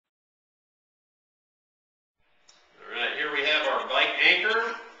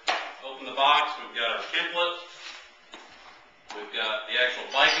template. We've got the actual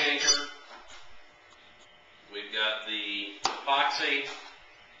bike anchor. We've got the epoxy.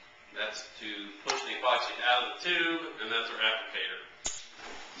 That's to push the epoxy out of the tube, and that's our applicator.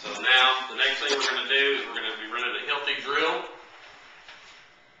 So now, the next thing we're going to do is we're going to be running a Hilti drill.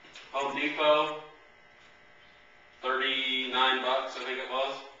 Home Depot, $39 I think it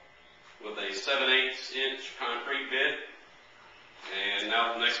was, with a 7/8 inch concrete bit. And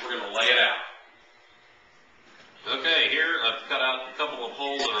now next we're going to lay it out. Okay, here I've cut out a couple of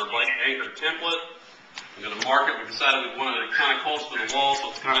holes in our bike anchor template. I'm going to mark it. We decided we wanted it kind of close to the wall,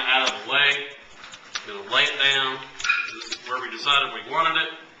 so it's kind of out of the way. I'm going to lay it down. This is where we decided we wanted it.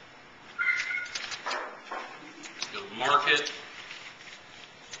 Going to mark it.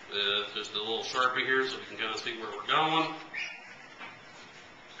 Just a little Sharpie here so we can kind of see where we're going.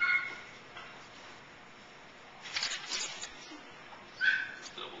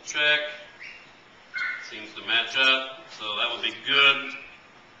 Double check. Seems to match up, so that would be good.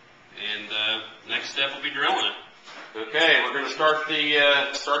 And next step will be drilling it. Okay, we're going to start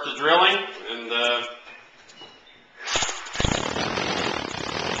the drilling, and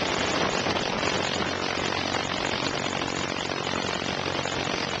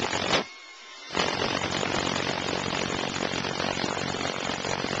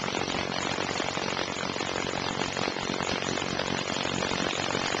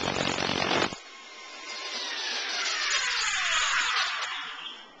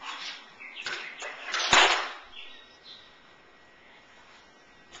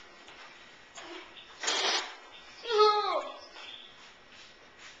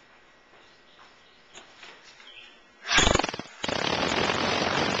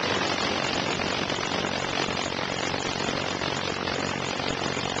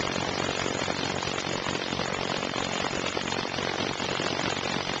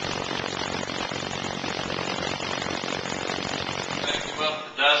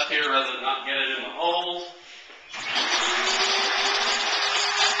dust here rather than not get it in the holes.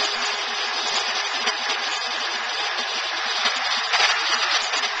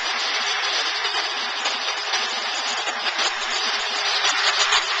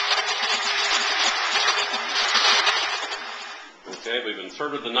 Okay, we've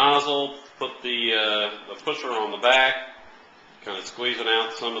inserted the nozzle, put the pusher on the back, kind of squeezing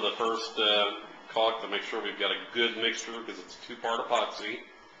out some of the first caulk to make sure we've got a good mixture because it's a two-part epoxy.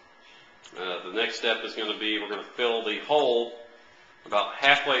 The next step is going to be we're going to fill the hole about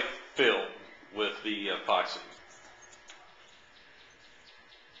halfway filled with the epoxy.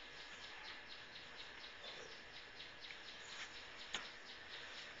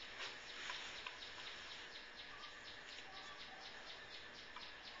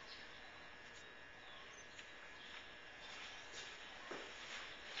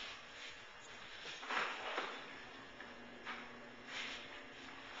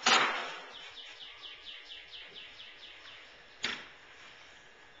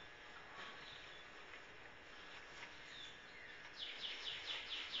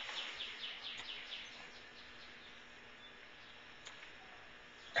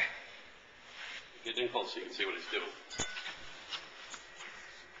 Get in close so you can see what he's doing.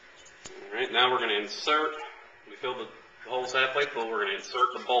 Alright, now we're going to insert, we filled the holes halfway full, we're going to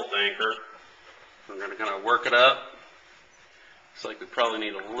insert the bolt anchor. We're going to kind of work it up. Looks like we probably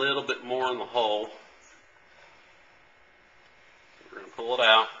need a little bit more in the hole. We're going to pull it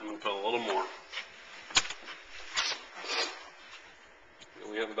out and put a little more.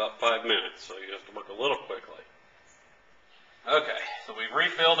 And we have about 5 minutes, so you have to work a little quickly. Okay, so we've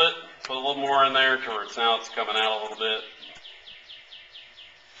refilled it, put a little more in there to where now it's coming out a little bit.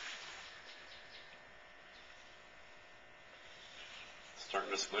 It's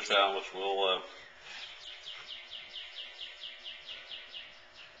starting to squish out, which will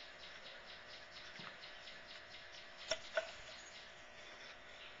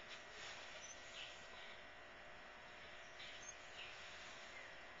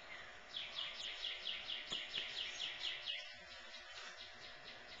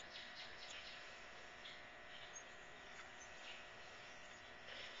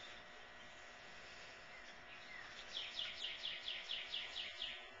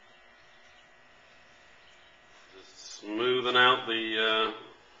smoothing out the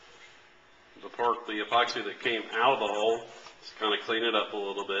epoxy that came out of the hole. Just kind of clean it up a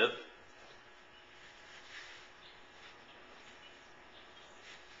little bit.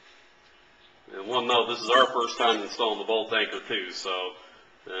 And one note, this is our first time installing the bolt anchor too, so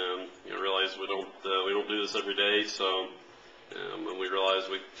you realize we don't do this every day. So and we realized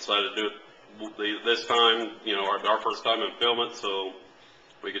we decided to do it this time, our first time in filming. So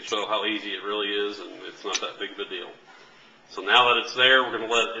we could show how easy it really is, and it's not that big of a deal. So now that it's there, we're going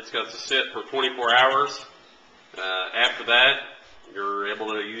to let it's got to sit for 24 hours. After that, you're able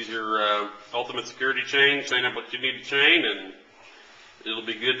to use your ultimate security chain, chain up what you need to chain, and it'll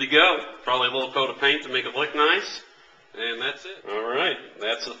be good to go. Probably a little coat of paint to make it look nice, and that's it. All right,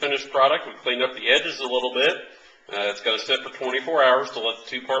 that's the finished product. We've cleaned up the edges a little bit. It's got to sit for 24 hours to let the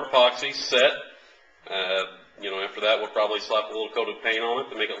two-part epoxy set. After that, we'll probably slap a little coat of paint on it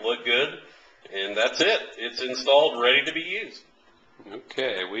to make it look good. And that's it. It's installed, ready to be used.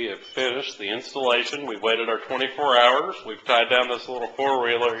 Okay, we have finished the installation. We've waited our 24 hours. We've tied down this little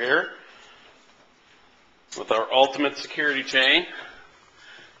four-wheeler here with our ultimate security chain.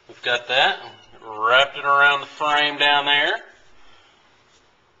 We've got that. Wrapped it around the frame down there.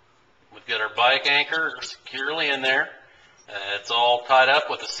 We've got our bike anchor securely in there. It's all tied up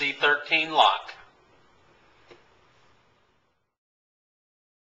with a C13 lock.